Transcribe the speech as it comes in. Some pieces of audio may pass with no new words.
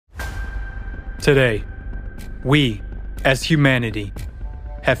Today, we, as humanity,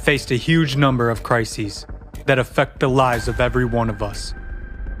 have faced a huge number of crises that affect the lives of every one of us.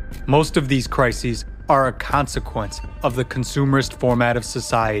 Most of these crises are a consequence of the consumerist format of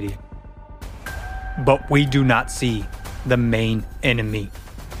society. But we do not see the main enemy.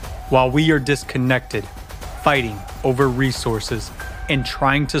 While we are disconnected, fighting over resources, and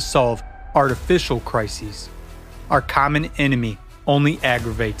trying to solve artificial crises, our common enemy only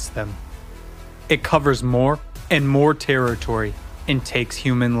aggravates them. It covers more and more territory and takes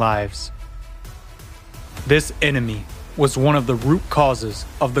human lives. This enemy was one of the root causes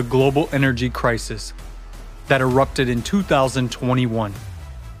of the global energy crisis that erupted in 2021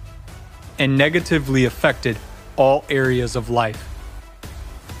 and negatively affected all areas of life,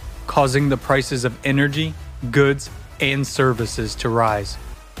 causing the prices of energy, goods, and services to rise.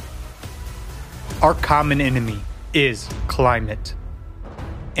 Our common enemy is climate,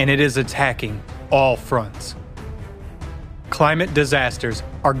 and it is attacking all fronts. Climate disasters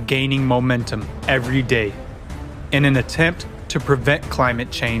are gaining momentum every day. In an attempt to prevent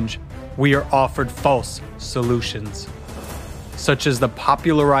climate change, we are offered false solutions, such as the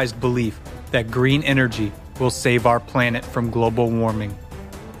popularized belief that green energy will save our planet from global warming.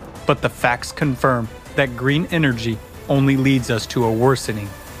 But the facts confirm that green energy only leads us to a worsening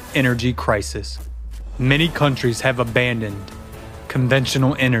energy crisis. Many countries have abandoned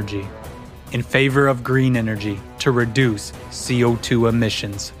conventional energy in favor of green energy to reduce CO2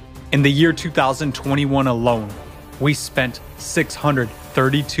 emissions. In the year 2021 alone, we spent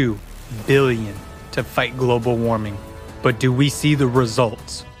 $632 billion to fight global warming. But do we see the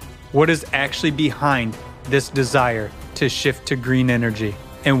results? What is actually behind this desire to shift to green energy?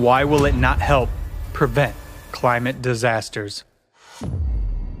 And why will it not help prevent climate disasters?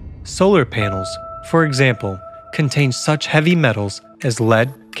 Solar panels, for example, contain such heavy metals as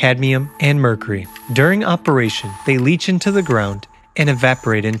lead, cadmium, and mercury. During operation, they leach into the ground and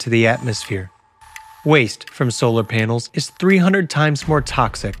evaporate into the atmosphere. Waste from solar panels is 300 times more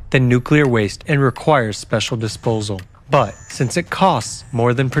toxic than nuclear waste and requires special disposal. But since it costs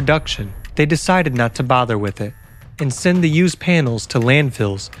more than production, they decided not to bother with it and send the used panels to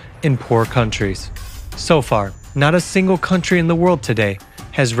landfills in poor countries. So far, not a single country in the world today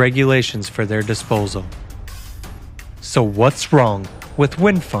has regulations for their disposal. So what's wrong with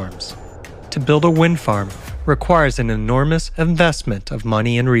wind farms? To build a wind farm requires an enormous investment of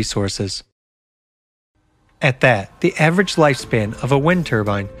money and resources. At that, the average lifespan of a wind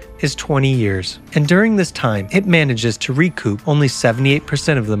turbine is 20 years, and during this time, it manages to recoup only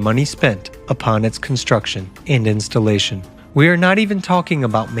 78% of the money spent upon its construction and installation. We are not even talking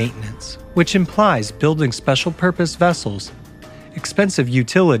about maintenance, which implies building special-purpose vessels, expensive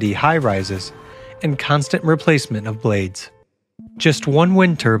utility high-rises, and constant replacement of blades. Just one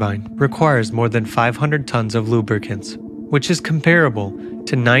wind turbine requires more than 500 tons of lubricants, which is comparable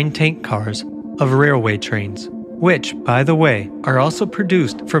to 9 tank cars of railway trains, which, by the way, are also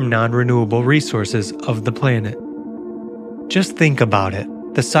produced from non-renewable resources of the planet. Just think about it.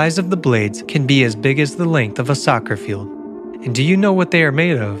 The size of the blades can be as big as the length of a soccer field. And do you know what they are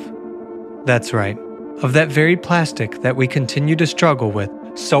made of? That's right, of that very plastic that we continue to struggle with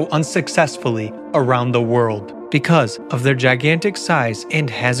so unsuccessfully around the world. Because of their gigantic size and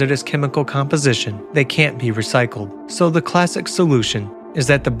hazardous chemical composition, they can't be recycled. So the classic solution is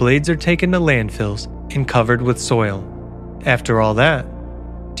that the blades are taken to landfills and covered with soil. After all that,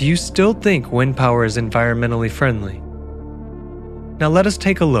 do you still think wind power is environmentally friendly? Now let us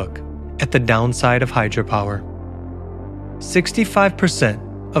take a look at the downside of hydropower.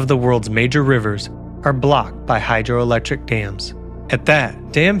 65% of the world's major rivers are blocked by hydroelectric dams. At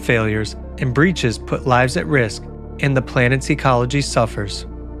that, dam failures and breaches put lives at risk and the planet's ecology suffers.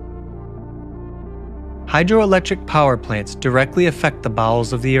 Hydroelectric power plants directly affect the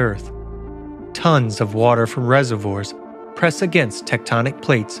bowels of the earth. Tons of water from reservoirs press against tectonic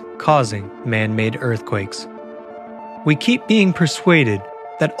plates, causing man-made earthquakes. We keep being persuaded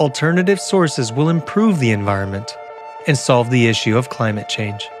that alternative sources will improve the environment and solve the issue of climate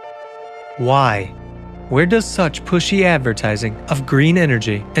change. Why? Where does such pushy advertising of green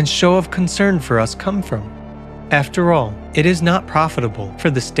energy and show of concern for us come from? After all, it is not profitable for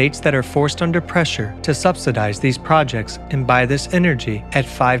the states that are forced under pressure to subsidize these projects and buy this energy at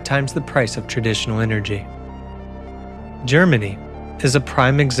 5 times the price of traditional energy. Germany is a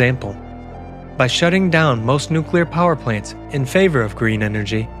prime example. By shutting down most nuclear power plants in favor of green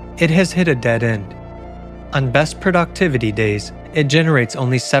energy, it has hit a dead end. On best productivity days, it generates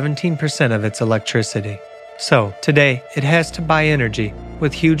only 17% of its electricity. So, today, it has to buy energy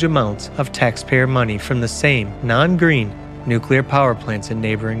with huge amounts of taxpayer money from the same non-green nuclear power plants in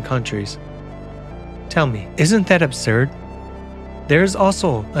neighboring countries. Tell me, isn't that absurd? There is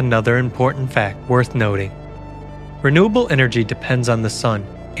also another important fact worth noting. Renewable energy depends on the sun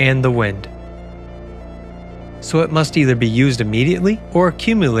and the wind, so it must either be used immediately or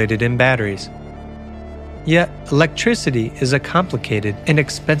accumulated in batteries. Yet, electricity is a complicated and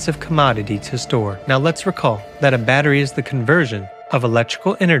expensive commodity to store. Now let's recall that a battery is the conversion of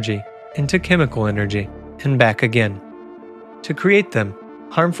electrical energy into chemical energy and back again. To create them,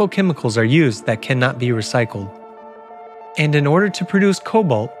 harmful chemicals are used that cannot be recycled. And in order to produce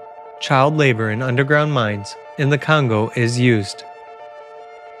cobalt, child labor in underground mines in the Congo is used.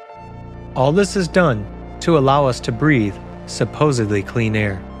 All this is done to allow us to breathe supposedly clean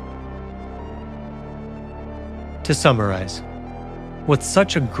air. To summarize, with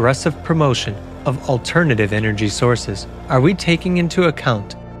such aggressive promotion of alternative energy sources, are we taking into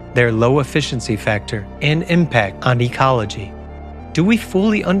account their low efficiency factor and impact on ecology? Do we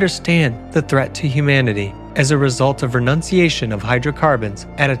fully understand the threat to humanity as a result of renunciation of hydrocarbons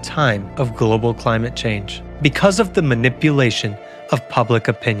at a time of global climate change? Because of the manipulation of public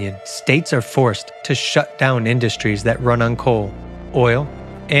opinion, states are forced to shut down industries that run on coal, oil,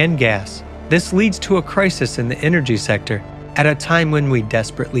 and gas. This leads to a crisis in the energy sector at a time when we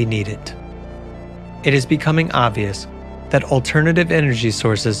desperately need it. It is becoming obvious that alternative energy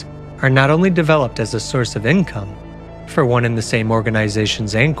sources are not only developed as a source of income for one and the same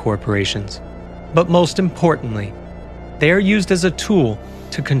organizations and corporations, but most importantly, they are used as a tool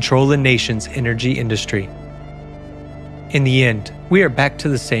to control the nation's energy industry. In the end, we are back to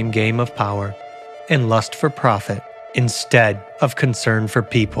the same game of power and lust for profit instead of concern for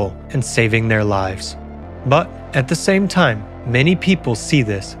people and saving their lives. But at the same time, many people see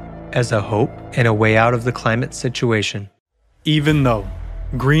this as a hope and a way out of the climate situation. Even though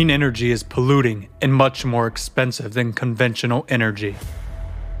green energy is polluting and much more expensive than conventional energy,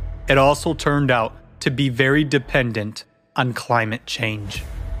 it also turned out to be very dependent on climate change.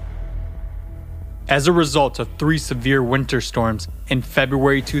 As a result of 3 severe winter storms in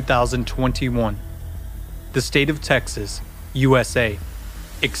February 2021, the state of Texas, USA,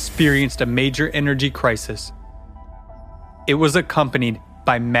 experienced a major energy crisis. It was accompanied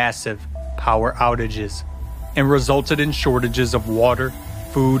by massive power outages and resulted in shortages of water,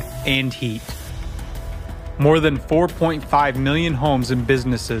 food, and heat. More than 4.5 million homes and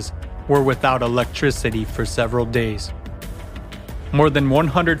businesses were without electricity for several days. More than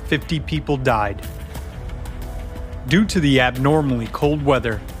 150 people died. Due to the abnormally cold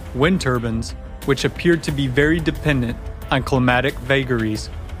weather, wind turbines, which appeared to be very dependent on climatic vagaries,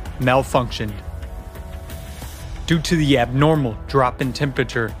 malfunctioned. Due to the abnormal drop in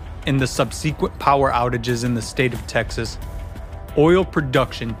temperature and the subsequent power outages in the state of Texas, oil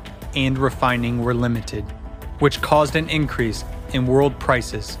production and refining were limited, which caused an increase in world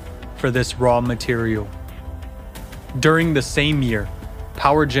prices for this raw material. During the same year,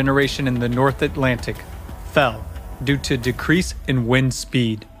 power generation in the North Atlantic fell due to decrease in wind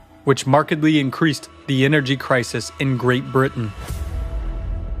speed, which markedly increased the energy crisis in Great Britain.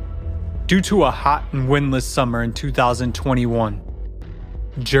 Due to a hot and windless summer in 2021,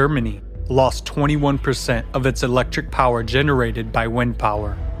 Germany lost 21% of its electric power generated by wind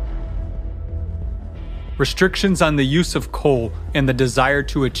power. Restrictions on the use of coal and the desire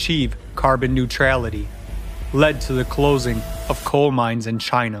to achieve carbon neutrality led to the closing of coal mines in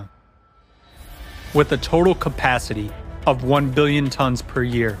China. With a total capacity of 1 billion tons per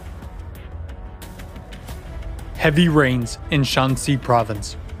year. Heavy rains in Shanxi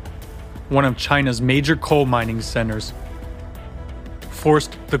province, one of China's major coal mining centers,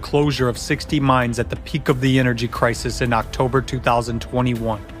 forced the closure of 60 mines at the peak of the energy crisis in October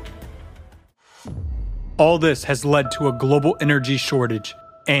 2021. All this has led to a global energy shortage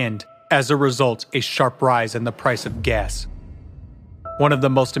and, as a result, a sharp rise in the price of gas, one of the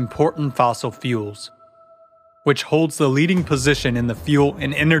most important fossil fuels, which holds the leading position in the fuel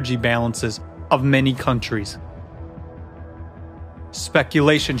and energy balances of many countries.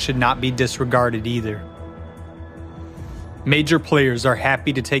 Speculation should not be disregarded either. Major players are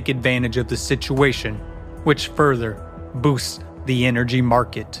happy to take advantage of the situation, which further boosts the energy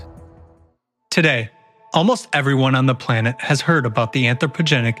market. Today, almost everyone on the planet has heard about the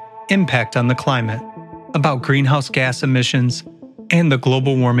anthropogenic impact on the climate, about greenhouse gas emissions, and the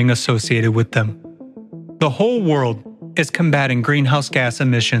global warming associated with them. The whole world is combating greenhouse gas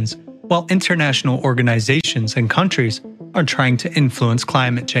emissions, while international organizations and countries are trying to influence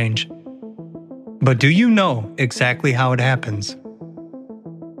climate change. But do you know exactly how it happens?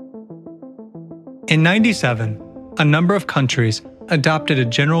 In '97, a number of countries adopted a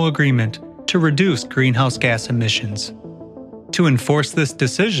general agreement to reduce greenhouse gas emissions. To enforce this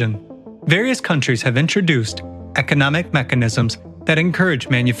decision, various countries have introduced economic mechanisms that encourage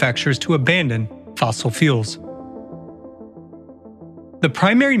manufacturers to abandon fossil fuels. The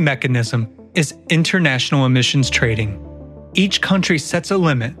primary mechanism is international emissions trading. Each country sets a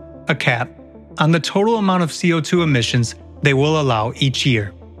limit, a cap, on the total amount of CO2 emissions they will allow each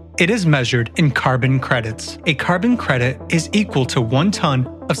year. It is measured in carbon credits. A carbon credit is equal to 1 ton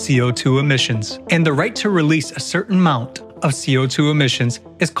of CO2 emissions, and the right to release a certain amount of CO2 emissions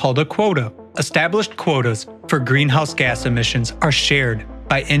is called a quota. Established quotas for greenhouse gas emissions are shared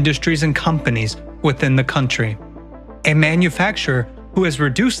by industries and companies within the country. A manufacturer who has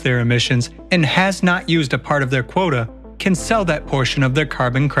reduced their emissions and has not used a part of their quota can sell that portion of their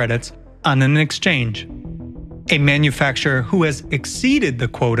carbon credits on an exchange. A manufacturer who has exceeded the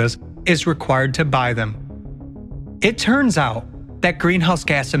quotas is required to buy them. It turns out that greenhouse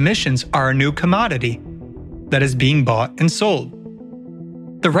gas emissions are a new commodity that is being bought and sold.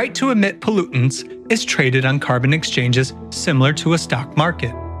 The right to emit pollutants is traded on carbon exchanges similar to a stock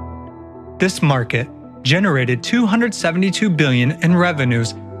market. This market generated $272 billion in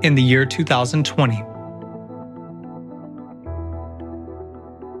revenues in the year 2020.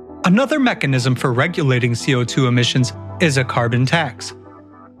 Another mechanism for regulating CO2 emissions is a carbon tax.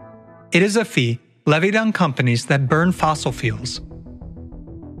 It is a fee levied on companies that burn fossil fuels.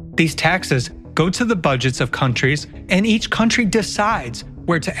 These taxes go to the budgets of countries, and each country decides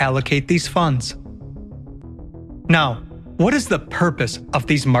where to allocate these funds. Now, what is the purpose of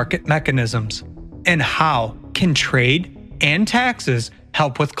these market mechanisms, and how can trade and taxes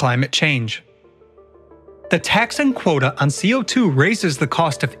help with climate change? The tax and quota on CO2 raises the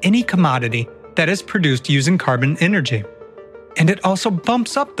cost of any commodity that is produced using carbon energy, and it also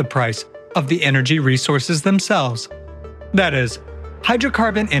bumps up the price of the energy resources themselves. That is,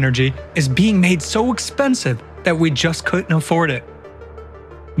 hydrocarbon energy is being made so expensive that we just couldn't afford it.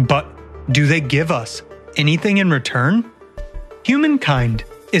 But do they give us anything in return? Humankind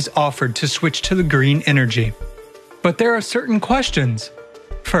is offered to switch to the green energy, but there are certain questions.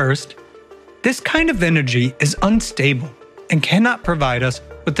 First, this kind of energy is unstable and cannot provide us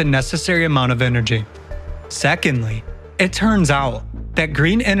with the necessary amount of energy. Secondly, it turns out that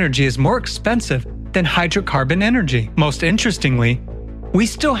green energy is more expensive than hydrocarbon energy. Most interestingly, we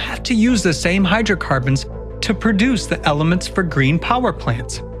still have to use the same hydrocarbons to produce the elements for green power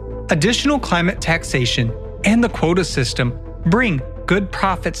plants. Additional climate taxation and the quota system bring good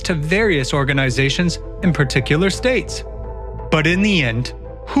profits to various organizations in particular states. But in the end,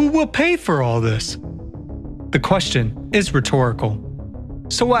 who will pay for all this? The question is rhetorical.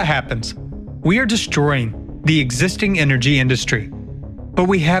 So what happens? We are destroying the existing energy industry, but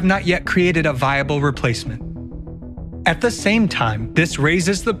we have not yet created a viable replacement. At the same time, this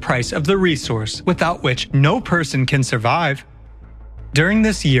raises the price of the resource without which no person can survive. During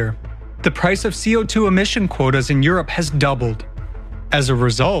this year, the price of CO2 emission quotas in Europe has doubled. As a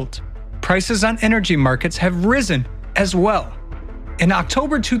result, prices on energy markets have risen as well. In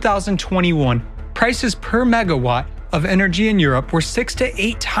October 2021, prices per megawatt of energy in Europe were 6 to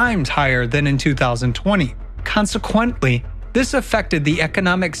 8 times higher than in 2020. Consequently, this affected the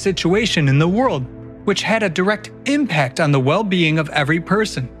economic situation in the world, which had a direct impact on the well-being of every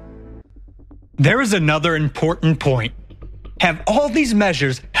person. There is another important point. Have all these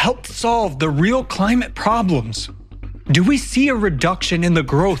measures helped solve the real climate problems? Do we see a reduction in the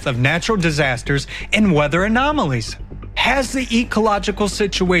growth of natural disasters and weather anomalies? Has the ecological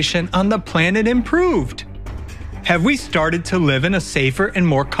situation on the planet improved? Have we started to live in a safer and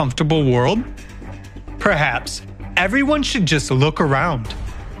more comfortable world? Perhaps everyone should just look around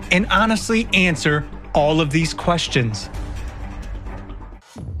and honestly answer all of these questions.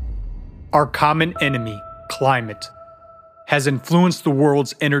 Our common enemy, climate, has influenced the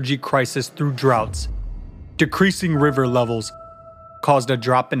world's energy crisis through droughts. Decreasing river levels caused a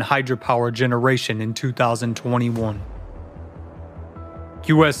drop in hydropower generation in 2021.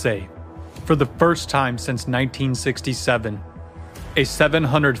 USA, for the first time since 1967, a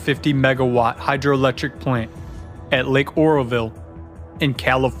 750 megawatt hydroelectric plant at Lake Oroville in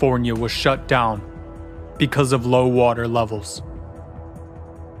California was shut down because of low water levels.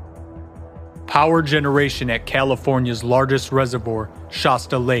 Power generation at California's largest reservoir,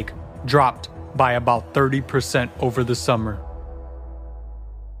 Shasta Lake, dropped by about 30% over the summer.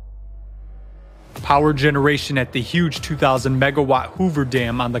 Power generation at the huge 2,000 megawatt Hoover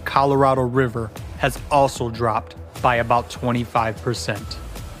Dam on the Colorado River has also dropped by about 25%.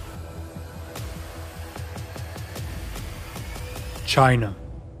 China.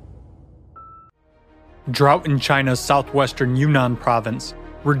 Drought in China's southwestern Yunnan province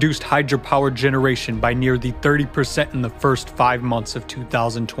reduced hydropower generation by nearly 30% in the first 5 months of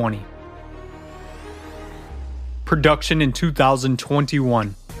 2020. production in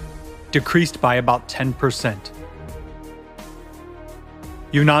 2021 decreased by about 10%.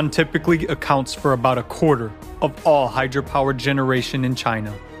 Yunnan typically accounts for about a quarter of all hydropower generation in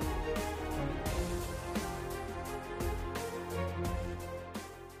China.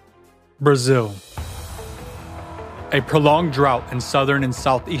 Brazil. A prolonged drought in southern and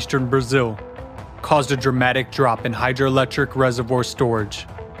southeastern Brazil caused a dramatic drop in hydroelectric reservoir storage.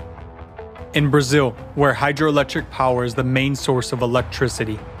 In Brazil, where hydroelectric power is the main source of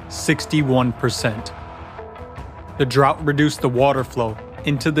electricity, 61%. The drought reduced the water flow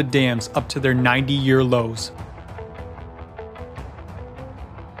into the dams up to their 90-year lows.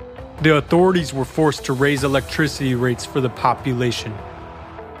 The authorities were forced to raise electricity rates for the population.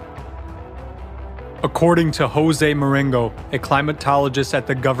 According to Jose Marengo, a climatologist at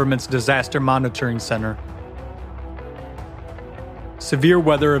the government's Disaster Monitoring Center, severe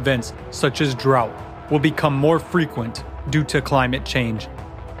weather events such as drought will become more frequent due to climate change,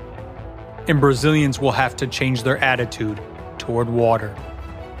 and Brazilians will have to change their attitude toward water.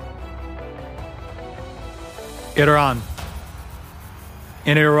 Iran.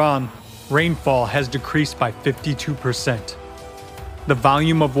 In Iran, rainfall has decreased by 52%. The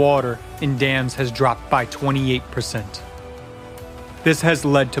volume of water in dams has dropped by 28%. This has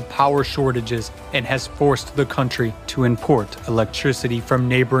led to power shortages and has forced the country to import electricity from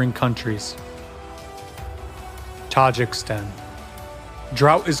neighboring countries. Tajikistan.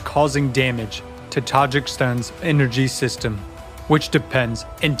 Drought is causing damage to Tajikistan's energy system, which depends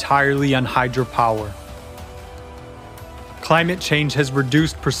entirely on hydropower. Climate change has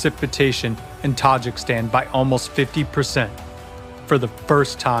reduced precipitation in Tajikistan by almost 50% for the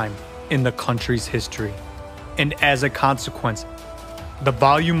first time in the country's history. And as a consequence, the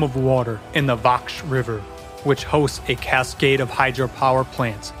volume of water in the Vaksh River, which hosts a cascade of hydropower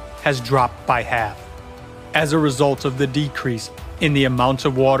plants, has dropped by half. As a result of the decrease in the amount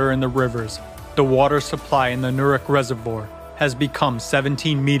of water in the rivers, the water supply in the Nurik Reservoir has become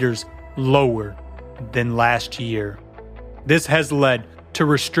 17 meters lower than last year. This has led to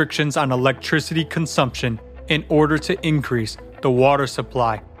restrictions on electricity consumption in order to increase the water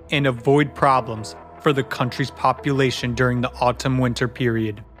supply and avoid problems for the country's population during the autumn-winter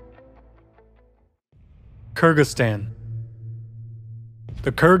period. Kyrgyzstan.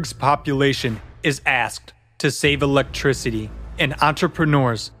 The Kyrgyz population is asked to save electricity and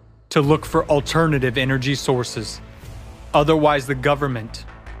entrepreneurs to look for alternative energy sources. Otherwise, the government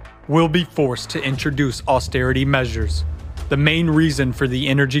will be forced to introduce austerity measures. The main reason for the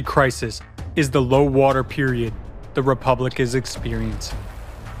energy crisis is the low water period the republic is experiencing.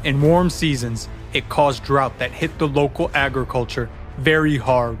 In warm seasons, it caused drought that hit the local agriculture very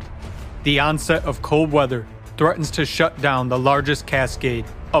hard. The onset of cold weather threatens to shut down the largest cascade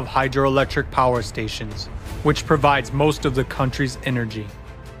of hydroelectric power stations, which provides most of the country's energy.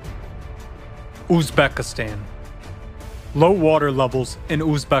 Uzbekistan. Low water levels in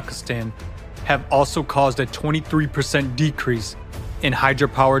Uzbekistan have also caused a 23% decrease in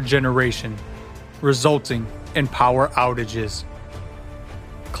hydropower generation, resulting in power outages.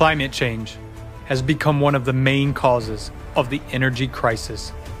 Climate change has become one of the main causes of the energy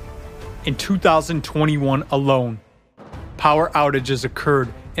crisis. In 2021 alone, power outages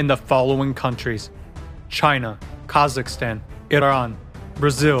occurred in the following countries: China, Kazakhstan, Iran,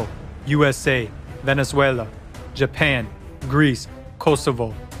 Brazil, USA, Venezuela, Japan, Greece,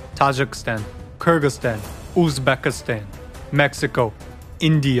 Kosovo, Tajikistan, Kyrgyzstan, Uzbekistan, Mexico,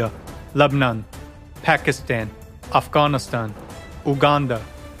 India, Lebanon, Pakistan, Afghanistan, Uganda,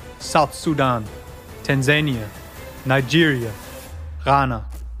 South Sudan, Tanzania, Nigeria, Ghana,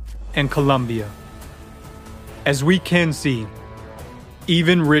 and Colombia. As we can see,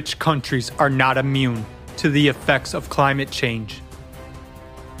 even rich countries are not immune to the effects of climate change.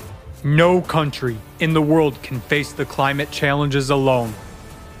 No country in the world can face the climate challenges alone.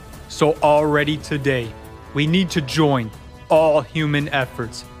 So already today, we need to join all human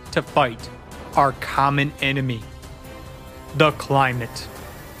efforts to fight our common enemy, the climate.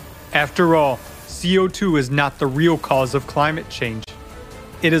 After all, CO2 is not the real cause of climate change.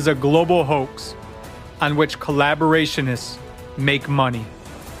 It is a global hoax on which collaborationists make money.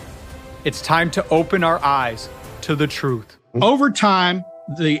 It's time to open our eyes to the truth. Over time,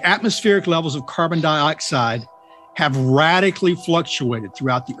 the atmospheric levels of carbon dioxide have radically fluctuated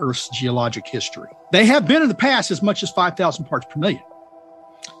throughout the Earth's geologic history. They have been in the past as much as 5,000 parts per million.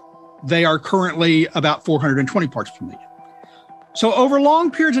 They are currently about 420 parts per million. So over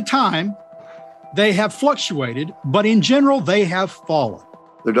long periods of time, they have fluctuated, but in general, they have fallen.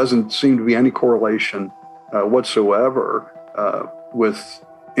 There doesn't seem to be any correlation whatsoever with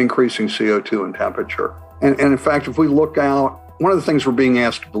increasing CO2 and temperature. And in fact, if we look out, one of the things we're being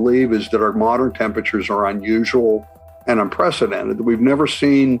asked to believe is that our modern temperatures are unusual and unprecedented, that we've never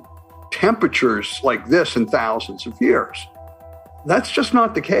seen temperatures like this in thousands of years. That's just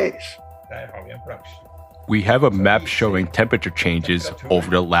not the case. We have a map showing temperature changes over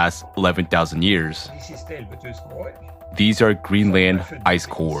the last 11,000 years. These are Greenland ice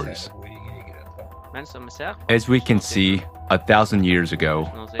cores. As we can see, 1,000 years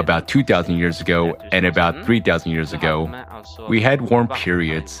ago, about 2,000 years ago, and about 3,000 years ago, we had warm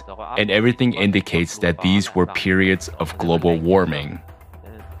periods, and everything indicates that these were periods of global warming.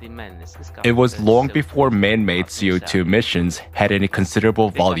 It was long before man-made CO2 emissions had any considerable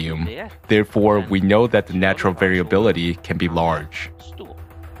volume. Therefore, we know that the natural variability can be large.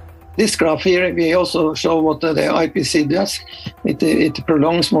 This graph here, we also show what the IPC does. It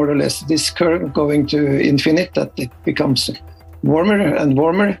prolongs more or less this curve going to infinite, that it becomes warmer and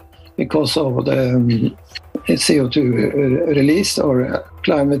warmer because of the CO2 release or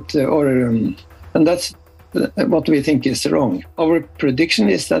climate, and that's what we think is wrong. Our prediction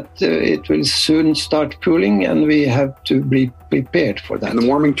is that it will soon start cooling, and we have to be prepared for that. And the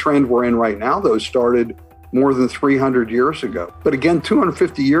warming trend we're in right now, though, started more than 300 years ago. But again,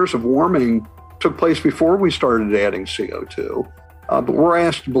 250 years of warming took place before we started adding CO2. But we're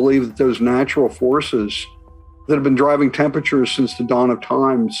asked to believe that those natural forces that have been driving temperatures since the dawn of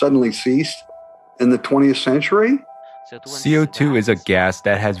time suddenly ceased in the 20th century. CO2 is a gas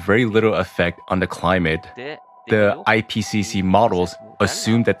that has very little effect on the climate. The IPCC models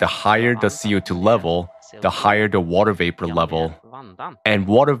assume that the higher the CO2 level, the higher the water vapor level. And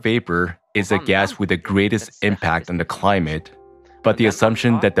water vapor is a gas with the greatest impact on the climate. But the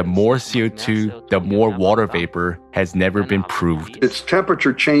assumption that the more CO2, the more water vapor has never been proved. Its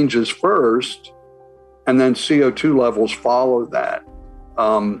temperature changes first, and then CO2 levels follow that.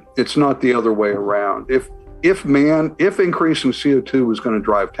 It's not the other way around. If increasing CO2 was going to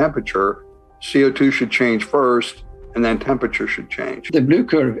drive temperature, CO2 should change first, and then temperature should change. The blue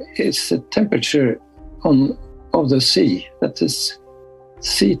curve is the temperature of the sea. That is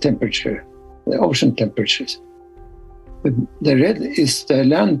sea temperature, the ocean temperatures. The red is the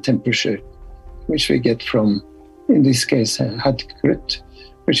land temperature, which we get from, in this case, Hattekrut,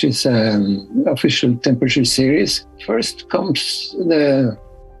 which is an official temperature series. First comes the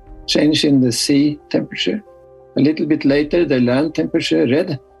change in the sea temperature. A little bit later, the land temperature,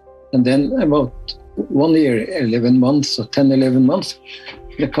 red. And then about 1 year, 11 months, or 10, 11 months,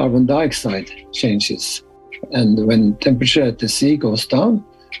 the carbon dioxide changes. And when temperature at the sea goes down,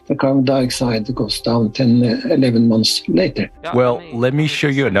 the carbon dioxide goes down 10, 11 months later. Well, let me show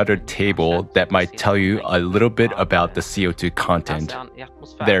you another table that might tell you a little bit about the CO2 content.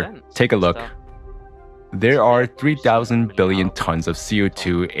 There, take a look. There are 3,000 billion tons of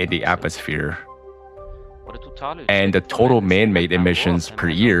CO2 in the atmosphere. And the total man-made emissions per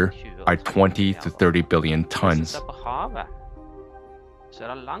year are 20 to 30 billion tons.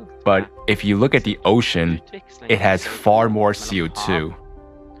 But if you look at the ocean, it has far more CO2.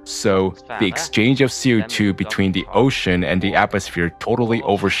 So the exchange of CO2 between the ocean and the atmosphere totally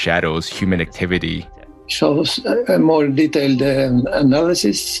overshadows human activity. Shows a more detailed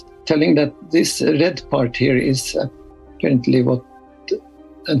analysis telling that this red part here is apparently what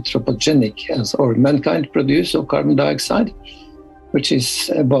anthropogenic, or mankind produce of carbon dioxide, which is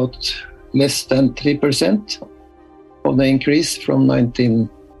about less than 3% of the increase from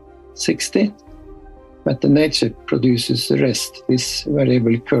 1960. But the nature produces the rest, this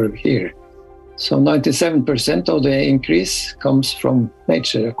variable curve here. So 97% of the increase comes from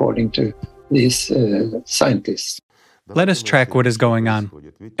nature, according to these scientists. Let us track what is going on.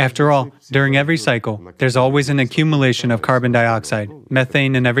 After all, during every cycle, there's always an accumulation of carbon dioxide,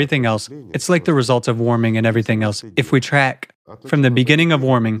 methane, and everything else. It's like the results of warming and everything else. If we track from the beginning of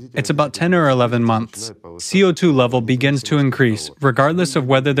warming, it's about 10 or 11 months. CO2 level begins to increase, regardless of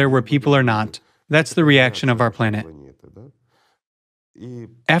whether there were people or not. That's the reaction of our planet.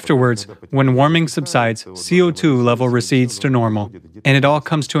 Afterwards, when warming subsides, CO2 level recedes to normal, and it all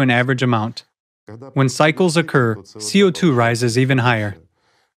comes to an average amount. When cycles occur, CO2 rises even higher.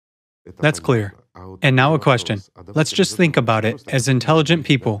 That's clear. And now a question. Let's just think about it as intelligent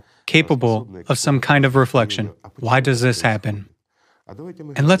people, capable of some kind of reflection. Why does this happen?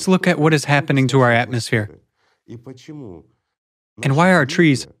 And let's look at what is happening to our atmosphere. And why are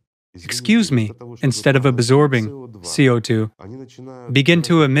trees, instead of absorbing CO2, begin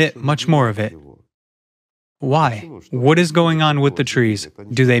to emit much more of it? Why? What is going on with the trees?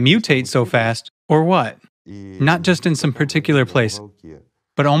 Do they mutate so fast, or what? Not just in some particular place,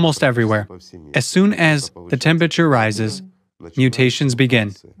 but almost everywhere. As soon as the temperature rises, mutations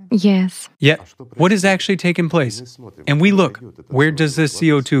begin. Yes. Yet, what is actually taking place? And we look, where does this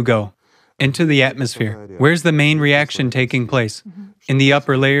CO2 go? Into the atmosphere. Where's the main reaction taking place? In the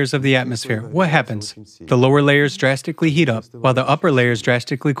upper layers of the atmosphere. What happens? The lower layers drastically heat up, while the upper layers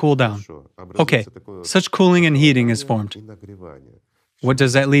drastically cool down. Okay, such cooling and heating is formed. What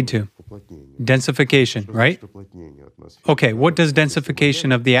does that lead to? Densification, right? Okay, what does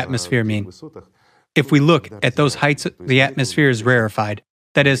densification of the atmosphere mean? If we look at those heights, the atmosphere is rarefied.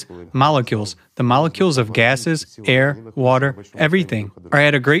 That is, molecules. The molecules of gases, air, water, everything are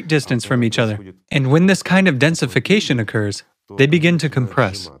at a great distance from each other. And when this kind of densification occurs, they begin to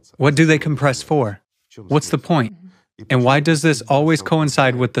compress. What do they compress for? What's the point? And why does this always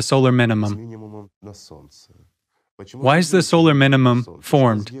coincide with the solar minimum? Why is the solar minimum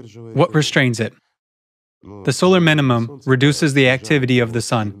formed? What restrains it? The solar minimum reduces the activity of the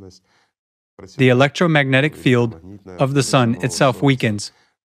sun. The electromagnetic field of the sun itself weakens,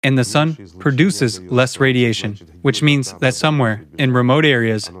 and the sun produces less radiation, which means that somewhere in remote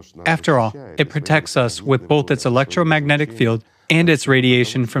areas, after all, it protects us with both its electromagnetic field and its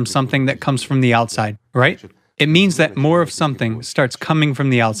radiation from something that comes from the outside, right? It means that more of something starts coming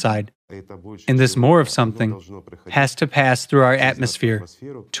from the outside, and this more of something has to pass through our atmosphere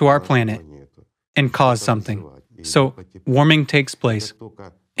to our planet and cause something. So warming takes place.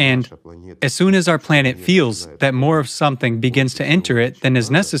 And as soon as our planet feels that more of something begins to enter it than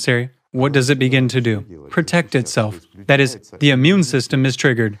is necessary, what does it begin to do? Protect itself. That is, the immune system is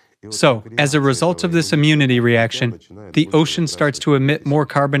triggered. So, as a result of this immunity reaction, the ocean starts to emit more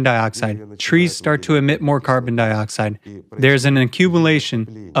carbon dioxide. Trees start to emit more carbon dioxide. There's an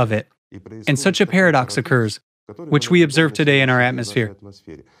accumulation of it. And such a paradox occurs, which we observe today in our atmosphere.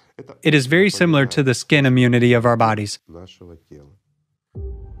 It is very similar to the skin immunity of our bodies.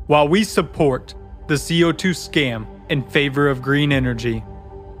 While we support the CO2 scam in favor of green energy,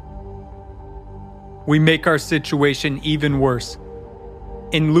 we make our situation even worse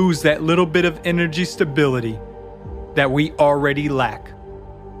and lose that little bit of energy stability that we already lack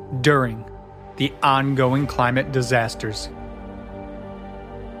during the ongoing climate disasters.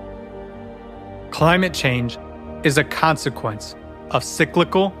 Climate change is a consequence of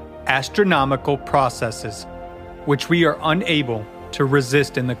cyclical, astronomical processes which we are unable to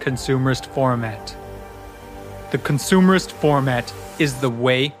resist in the consumerist format. The consumerist format is the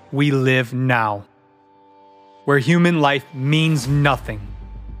way we live now, where human life means nothing,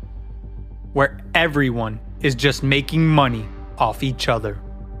 where everyone is just making money off each other,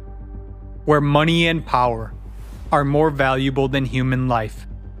 where money and power are more valuable than human life.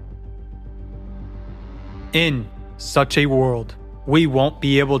 In such a world, we won't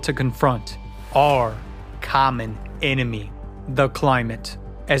be able to confront our common enemy, the climate,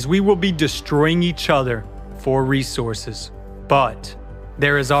 as we will be destroying each other for resources. But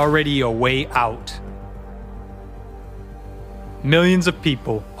there is already a way out. Millions of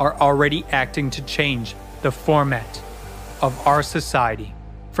people are already acting to change the format of our society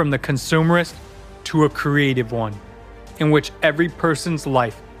from the consumerist to a creative one, in which every person's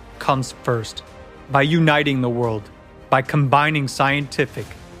life comes first. By uniting the world, by combining scientific,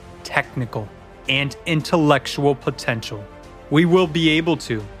 technical, and intellectual potential, we will be able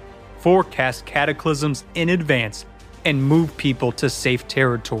to forecast cataclysms in advance and move people to safe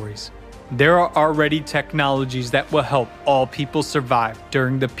territories. There are already technologies that will help all people survive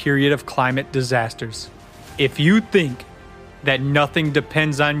during the period of climate disasters. If you think that nothing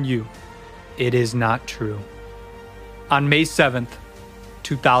depends on you, it is not true. On May 7th,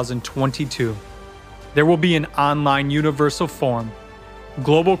 2022, there will be an online universal forum,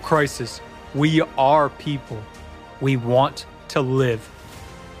 Global Crisis, We Are People. We want to live,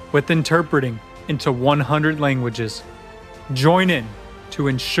 with interpreting into 100 languages. Join in to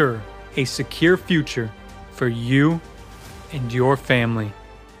ensure a secure future for you and your family.